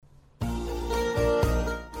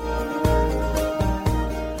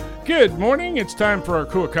Good morning. It's time for our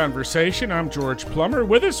KOOL Konversation. I'm George Plummer.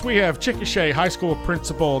 With us, we have Chickasha High School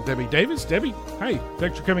Principal Debbie Davis. Debbie, hi.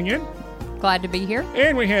 Thanks for coming in. Glad to be here.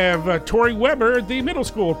 And we have Tori Weber, the middle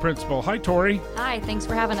school principal. Hi, Tori. Hi, thanks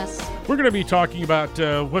for having us. We're going to be talking about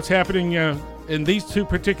what's happening in these two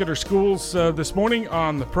particular schools this morning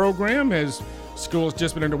on the program, as school's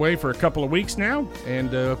just been underway for a couple of weeks now,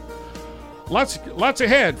 and lots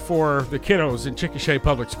ahead for the kiddos in Chickasha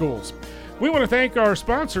Public Schools. We want to thank our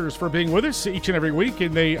sponsors for being with us each and every week,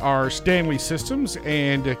 and they are Stanley Systems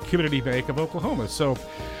and Community Bank of Oklahoma. So,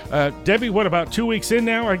 Debbie, what, about 2 weeks in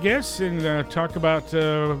now, I guess, and talk about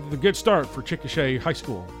the good start for Chickasha High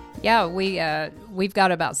School. Yeah, we've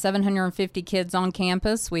got about 750 kids on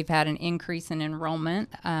campus. We've had an increase in enrollment.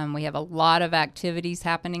 We have a lot of activities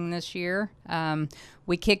happening this year.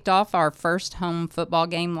 We kicked off our first home football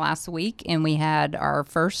game last week, and we had our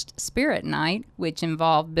first Spirit Night, which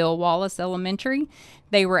involved Bill Wallace Elementary.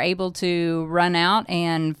 They were able to run out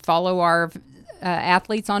and follow our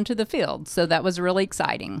athletes onto the field, so that was really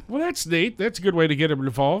exciting. Well, that's neat. That's a good way to get them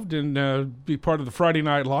involved and be part of the Friday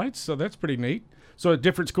Night Lights, so that's pretty neat. So a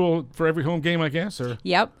different school for every home game, I guess? Or?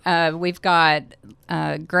 Yep. We've got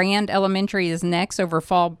Grand Elementary is next over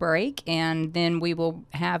fall break, and then we will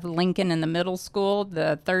have Lincoln in the middle school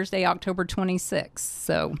the Thursday, October 26th.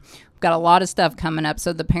 So we've got a lot of stuff coming up,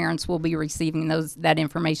 so the parents will be receiving that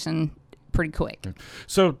information pretty quick.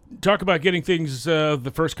 So talk about getting things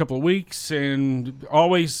the first couple of weeks, and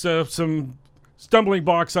always some stumbling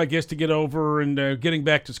blocks, I guess, to get over, and getting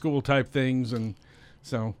back to school type things. And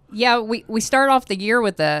so yeah, we start off the year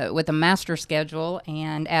with a master schedule,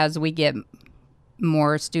 and as we get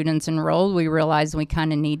more students enrolled, we realize we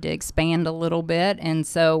kind of need to expand a little bit, and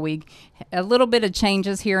so a little bit of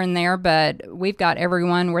changes here and there, but we've got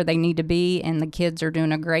everyone where they need to be, and the kids are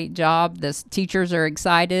doing a great job. The teachers are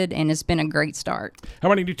excited, and it's been a great start. How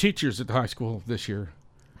many new teachers at the high school this year?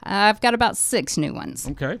 I've got about 6 new ones.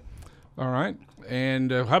 Okay. All right.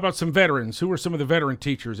 And how about some veterans? Who are some of the veteran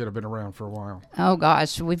teachers that have been around for a while? Oh,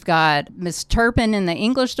 gosh. We've got Miss Turpin in the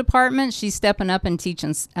English department. She's stepping up and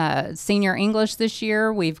teaching senior English this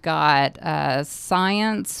year. We've got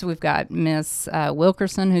science. We've got Miss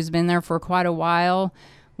Wilkerson, who's been there for quite a while.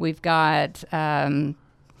 We've got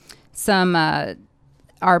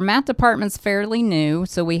our math department's fairly new,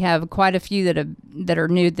 so we have quite a few that are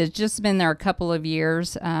new that's just been there a couple of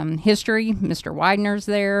years. History, Mr. Widener's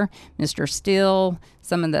there, Mr. Steele,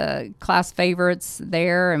 some of the class favorites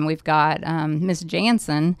there, and we've got Miss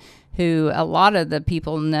Jansen, who a lot of the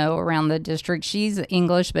people know around the district. She's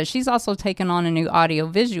English, but she's also taken on a new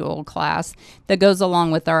audiovisual class that goes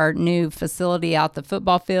along with our new facility out the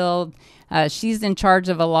football field. She's in charge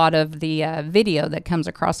of a lot of the video that comes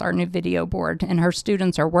across our new video board, and her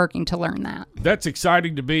students are working to learn that. That's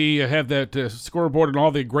exciting to have that scoreboard and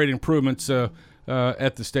all the great improvements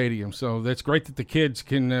at the stadium. So that's great that the kids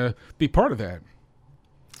can be part of that.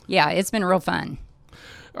 Yeah, it's been real fun.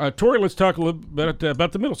 Tori, let's talk a little bit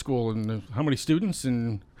about the middle school and how many students,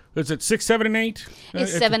 and is it 6, 7, and 8?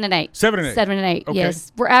 It's 7 and 8. 7 and 8. 7 and 8, okay.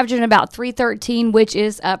 Yes. We're averaging about 313, which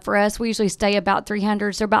is up for us. We usually stay about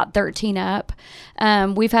 300, so about 13 up.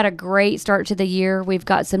 We've had a great start to the year. We've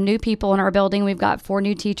got some new people in our building. We've got 4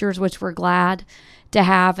 new teachers, which we're glad to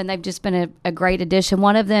have, and they've just been a great addition.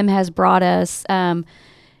 One of them has brought us a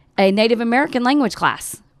Native American language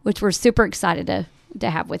class, which we're super excited to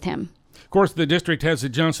have with him. Of course, the district has the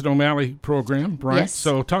Johnson O'Malley program, right? Yes.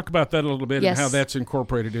 So talk about that a little bit. Yes. And how that's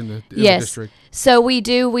incorporated in the Yes. district. So we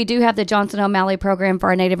do have the Johnson O'Malley program for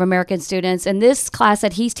our Native American students, and this class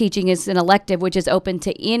that he's teaching is an elective, which is open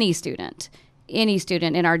to any student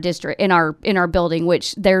in our district, in our building,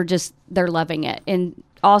 which they're loving it. And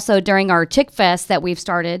also during our Chick Fest that we've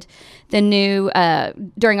started, during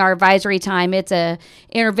our advisory time, it's a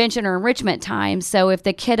intervention or enrichment time. So if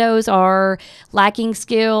the kiddos are lacking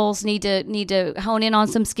skills, need to hone in on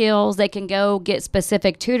some skills, they can go get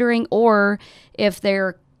specific tutoring, or if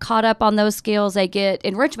they're caught up on those skills, they get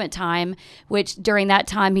enrichment time, which during that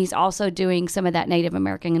time, he's also doing some of that Native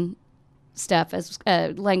American stuff as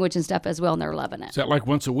language and stuff as well, and they're loving it. Is that like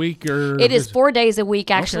once a week, or it is 4 days a week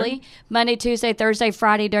actually? Okay. Monday, Tuesday, Thursday,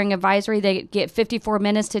 Friday during advisory they get 54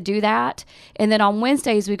 minutes to do that, and then on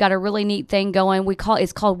Wednesdays we've got a really neat thing going.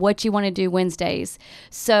 It's called What You Want to Do Wednesdays.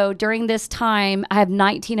 So during this time I have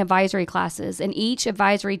 19 advisory classes, and each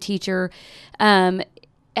advisory teacher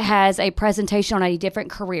has a presentation on a different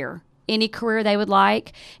career, any career they would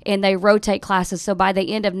like, and they rotate classes. So by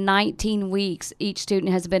the end of 19 weeks, each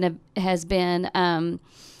student has been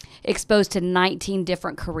exposed to 19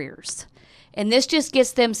 different careers. And this just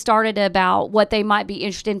gets them started about what they might be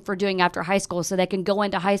interested in for doing after high school, so they can go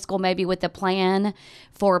into high school maybe with a plan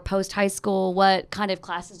for post-high school. What kind of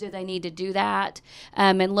classes do they need to do that,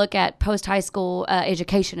 and look at post-high school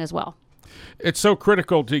education as well. It's so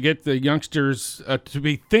critical to get the youngsters to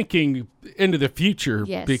be thinking into the future.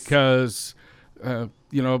 Yes. Because,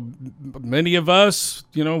 many of us,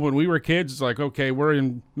 when we were kids, it's like, okay, we're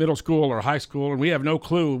in middle school or high school and we have no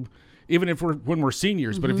clue, even when we're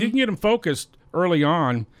seniors. But if you can get them focused early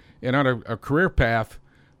on and on a career path,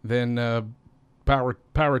 then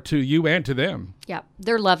power to you and to them. Yeah,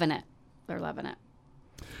 they're loving it. They're loving it.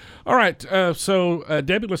 All right, so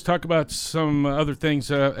Debbie, let's talk about some other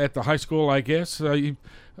things at the high school, I guess. So you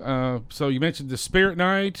mentioned the Spirit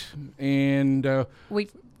Night, and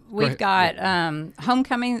we've got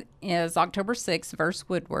homecoming is October 6th versus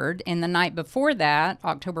Woodward, and the night before that,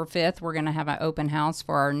 October 5th, we're going to have an open house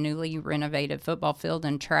for our newly renovated football field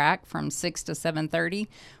and track from 6 to 7:30,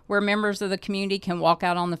 where members of the community can walk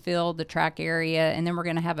out on the field, the track area, and then we're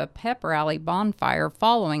going to have a pep rally bonfire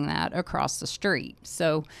following that across the street.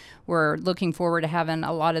 So we're looking forward to having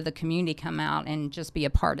a lot of the community come out and just be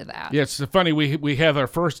a part of that. Yeah, it's funny. We have our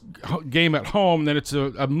first game at home, then it's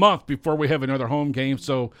a month before we have another home game,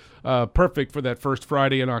 so perfect for that first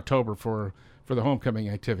Friday in October for the homecoming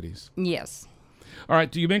activities. Yes. All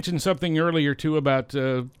right, you mentioned something earlier, too, about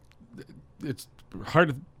it's hard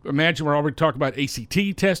to imagine we're already talking about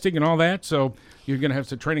ACT testing and all that, so you're going to have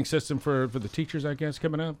some training system for the teachers, I guess,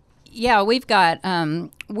 coming up? Yeah, we've got,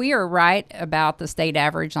 we are right about the state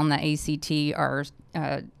average on the ACT, our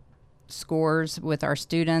scores with our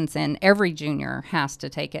students, and every junior has to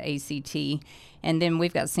take an ACT. And then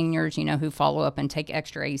we've got seniors, who follow up and take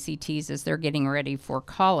extra ACTs as they're getting ready for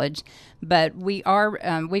college. But we've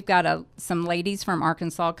got some ladies from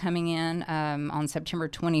Arkansas coming in on September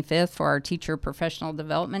 25th for our Teacher Professional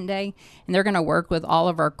Development Day. And they're going to work with all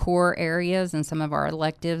of our core areas and some of our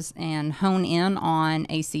electives and hone in on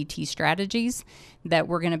ACT strategies that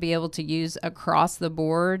we're going to be able to use across the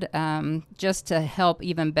board just to help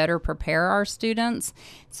even better prepare our students.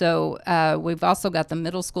 So we've also got the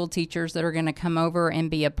middle school teachers that are going to come over and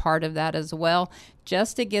be a part of that as well,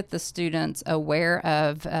 just to get the students aware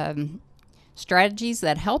of strategies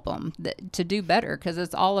that help them to do better, because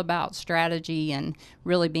it's all about strategy and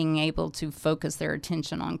really being able to focus their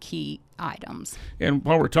attention on key items. And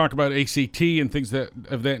while we're talking about ACT and things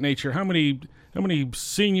of that nature, how many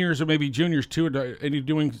seniors or maybe juniors too are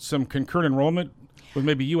doing some concurrent enrollment with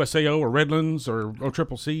maybe USAO or Redlands or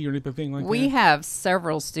OCCC or anything like that? We have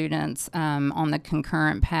several students on the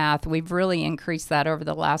concurrent path. We've really increased that over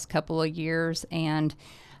the last couple of years, and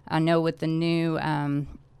I know with the new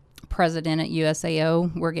president at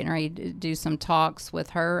USAO, we're getting ready to do some talks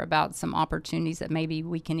with her about some opportunities that maybe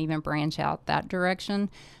we can even branch out that direction.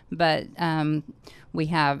 But we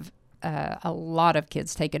have a lot of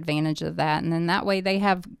kids take advantage of that, and then that way they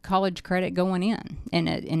have college credit going in, and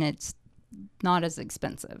it's not as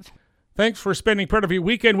expensive. Thanks for spending part of your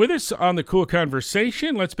weekend with us on the KOOL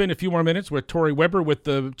Konversation. Let's spend a few more minutes with Tori Weber with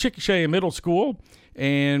the Chickasha Middle School,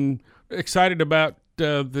 and excited about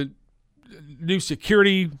the new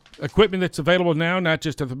security equipment that's available now, not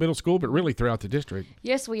just at the middle school, but really throughout the district.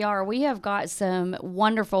 Yes, we are. We have got some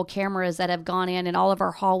wonderful cameras that have gone in all of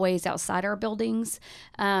our hallways outside our buildings,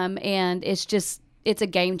 and it's a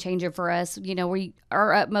game changer for us.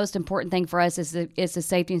 Our most important thing for us is the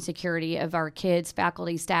safety and security of our kids,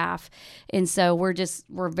 faculty, staff, and so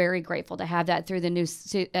we're very grateful to have that through the new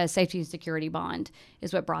safety and security bond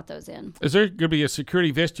is what brought those in. Is there going to be a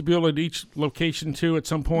security vestibule at each location too at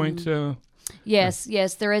some point? Yes,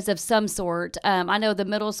 there is of some sort. I know the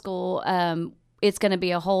middle school. It's going to be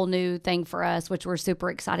a whole new thing for us, which we're super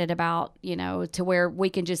excited about, to where we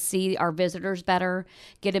can just see our visitors better,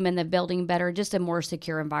 get them in the building better, just a more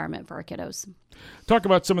secure environment for our kiddos. Talk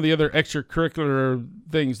about some of the other extracurricular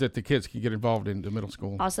things that the kids can get involved in the middle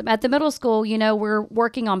school. Awesome. At the middle school, we're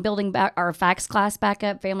working on building back our FACS class back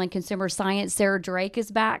up, Family and Consumer Science. Sarah Drake is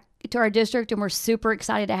back to our district, and we're super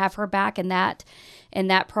excited to have her back in that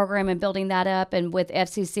program and building that up, and with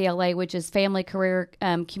FCCLA, which is Family Career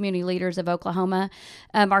Community Leaders of Oklahoma.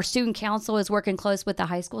 Our student council is working close with the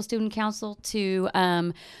high school student council to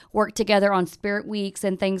work together on spirit weeks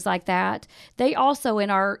and things like that. They also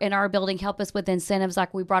in our building help us with incentives,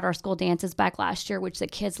 like we brought our school dances back last year, which the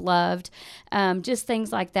kids loved. Just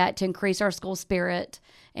things like that to increase our school spirit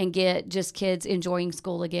and get just kids enjoying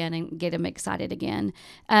school again and get them excited again.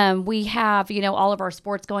 We have, all of our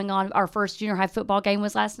sports going on. Our first junior high football game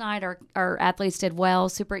was last night. Our athletes did well.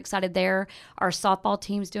 Super excited there. Our softball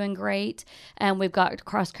team's doing great. And we've got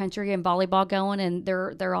cross country and volleyball going, and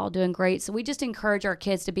they're all doing great. So we just encourage our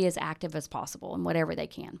kids to be as active as possible in whatever they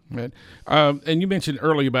can. Right. And you mentioned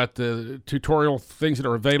earlier about the tutorial things that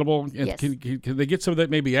are available. Yes. Can they get some of that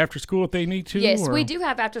maybe after school if they need to? Yes, or? we do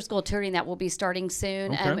have after school tutoring that will be starting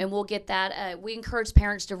soon, Okay. and we'll get that. We encourage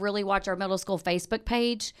parents to really watch our middle school Facebook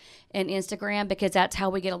page and Instagram, because that's how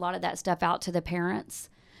we get a lot of that stuff out to the parents.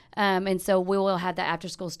 And so we will have that after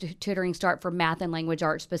school tutoring start for math and language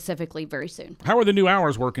arts specifically very soon. How are the new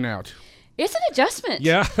hours working out? It's an adjustment.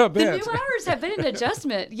 Yeah, I bet. The new hours have been an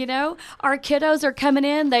adjustment. Our kiddos are coming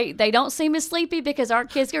in. They don't seem as sleepy because our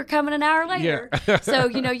kids are coming an hour later. Yeah. So,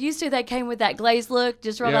 used to they came with that glazed look,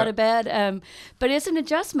 just roll out of bed. But it's an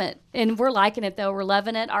adjustment, and we're liking it, though. We're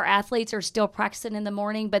loving it. Our athletes are still practicing in the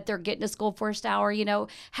morning, but they're getting to school first hour.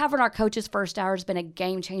 Having our coaches first hour has been a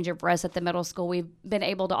game changer for us at the middle school. We've been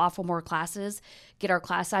able to offer more classes, get our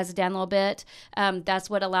class sizes down a little bit. That's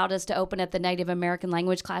what allowed us to open up the Native American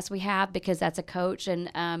language class we have, because that's a coach.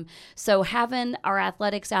 And so having our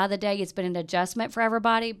athletics out of the day, it's been an adjustment for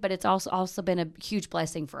everybody, but it's also been a huge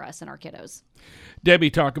blessing for us and our kiddos. Debbie,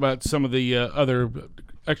 talk about some of the other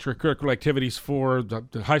extracurricular activities for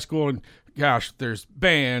the high school. And gosh, there's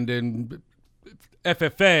band and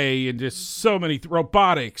FFA and just so many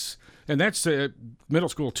robotics. And that's middle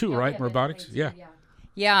school too, right? Robotics? Yeah.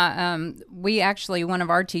 Yeah, we actually, one of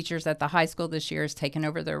our teachers at the high school this year has taken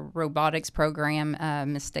over the robotics program,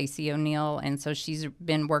 Miss Stacy O'Neill, and so she's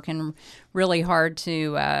been working really hard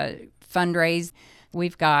to fundraise.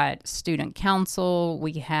 We've got student council.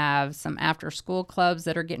 We have some after-school clubs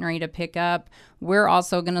that are getting ready to pick up. We're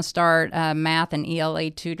also going to start math and ELA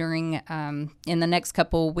tutoring in the next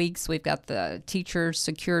couple of weeks. We've got the teachers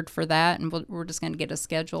secured for that, and we're just going to get a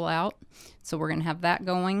schedule out. So we're going to have that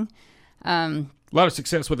going. A lot of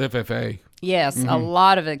success with FFA. Yes, a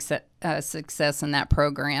lot of success in that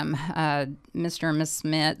program. Mr. and Ms.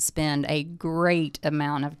 Smith spend a great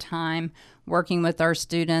amount of time working with our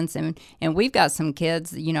students, and we've got some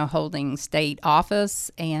kids, holding state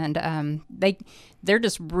office, and they're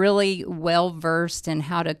just really well versed in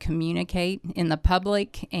how to communicate in the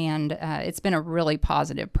public, and it's been a really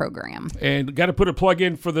positive program. And got to put a plug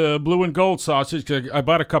in for the blue and gold sausage. 'Cause I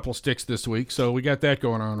bought a couple sticks this week, so we got that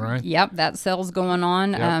going on, right? Yep, that sale's going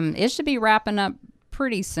on. Yep. It should be wrapping up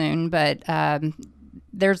pretty soon, but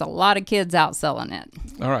there's a lot of kids out selling it.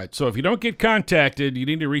 All right, so if you don't get contacted, you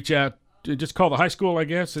need to reach out. Just call the high school, I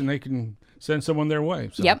guess, and they can send someone their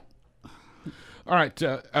way. So. Yep. All right,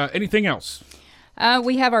 anything else?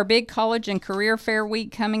 We have our big college and career fair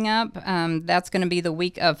week coming up. That's going to be the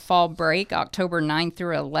week of fall break, October 9th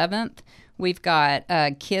through 11th. We've got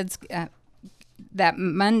kids. That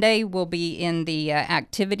Monday will be in the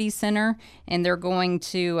activity center, and they're going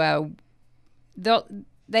to.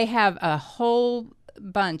 They have a whole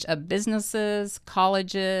bunch of businesses,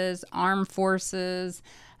 colleges, armed forces.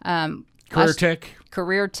 Career Tech.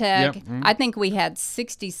 Yep. Mm-hmm. I think we had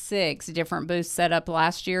 66 different booths set up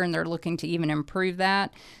last year, and they're looking to even improve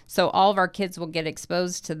that. So all of our kids will get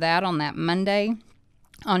exposed to that on that Monday.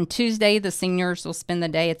 On Tuesday, the seniors will spend the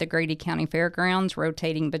day at the Grady County Fairgrounds,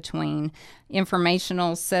 rotating between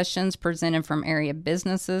informational sessions presented from area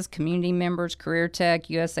businesses, community members, Career Tech,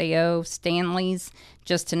 USAO, Stanley's,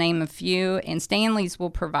 just to name a few. And Stanley's will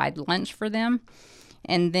provide lunch for them.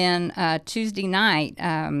 And then Tuesday night,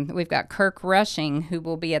 we've got Kirk Rushing, who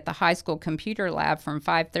will be at the high school computer lab from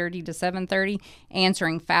 5:30 to 7:30,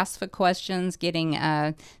 answering FAFSA questions, getting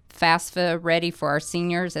FAFSA ready for our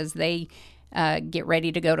seniors as they get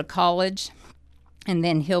ready to go to college. And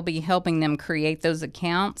then he'll be helping them create those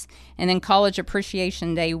accounts. And then College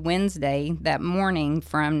Appreciation Day Wednesday, that morning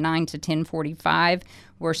from 9 to 10:45,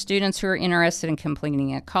 where students who are interested in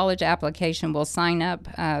completing a college application will sign up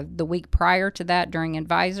the week prior to that during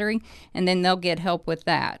advisory, and then they'll get help with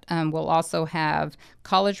that. We'll also have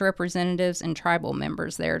college representatives and tribal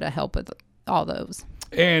members there to help with all those.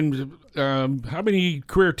 And how many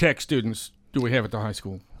Career Tech students do we have at the high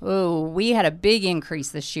school? Oh, we had a big increase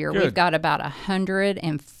this year. Good. We've got about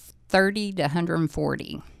 130 to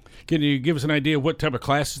 140. Can you give us an idea of what type of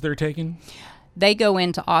classes they're taking? They go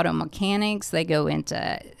into auto mechanics, they go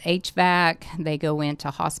into HVAC, they go into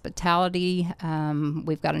hospitality.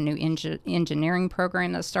 We've got a new engineering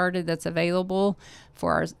program that started that's available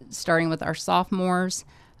for starting with our sophomores.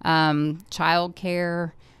 Child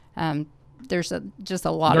care. There's just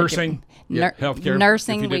a lot nursing, of different healthcare.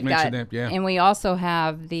 Nursing, if you didn't we've got, that, yeah. And we also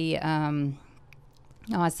have the.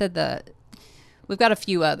 We've got a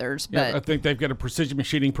few others, but I think they've got a precision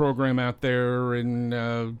machining program out there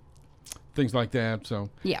and things like that. So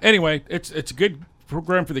anyway, it's a good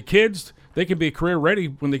program for the kids. They can be career ready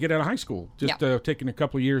when they get out of high school. Just taking a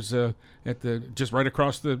couple of years just right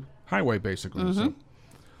across the highway, basically. So.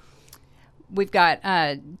 We've got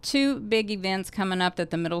 2 big events coming up that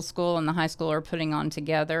the middle school and the high school are putting on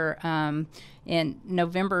together. In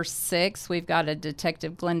November 6th, we've got a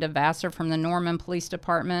Detective Glenda Vassar from the Norman Police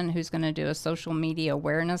Department who's going to do a social media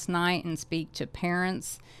awareness night and speak to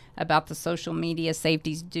parents about the social media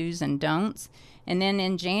safety's do's and don'ts. And then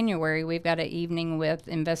in January, we've got an evening with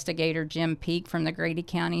investigator Jim Peak from the Grady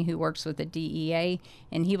County who works with the DEA,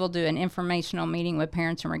 and he will do an informational meeting with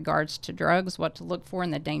parents in regards to drugs, what to look for,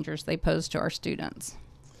 and the dangers they pose to our students.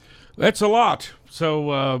 That's a lot.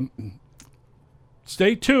 So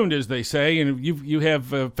stay tuned, as they say, and you have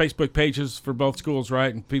Facebook pages for both schools,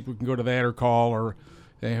 right? And people can go to that or call, or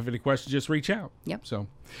if they have any questions, just reach out. Yep. So,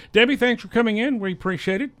 Debbie, thanks for coming in. We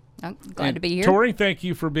appreciate it. I'm glad to be here. Tori, thank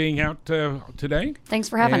you for being out today. Thanks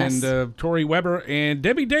for having us. And Tori Weber and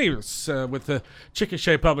Debbie Davis with the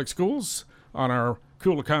Chickasha Public Schools on our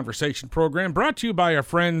KOOL Konversation program, brought to you by our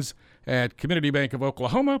friends at Community Bank of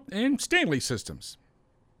Oklahoma and Stanley Systems.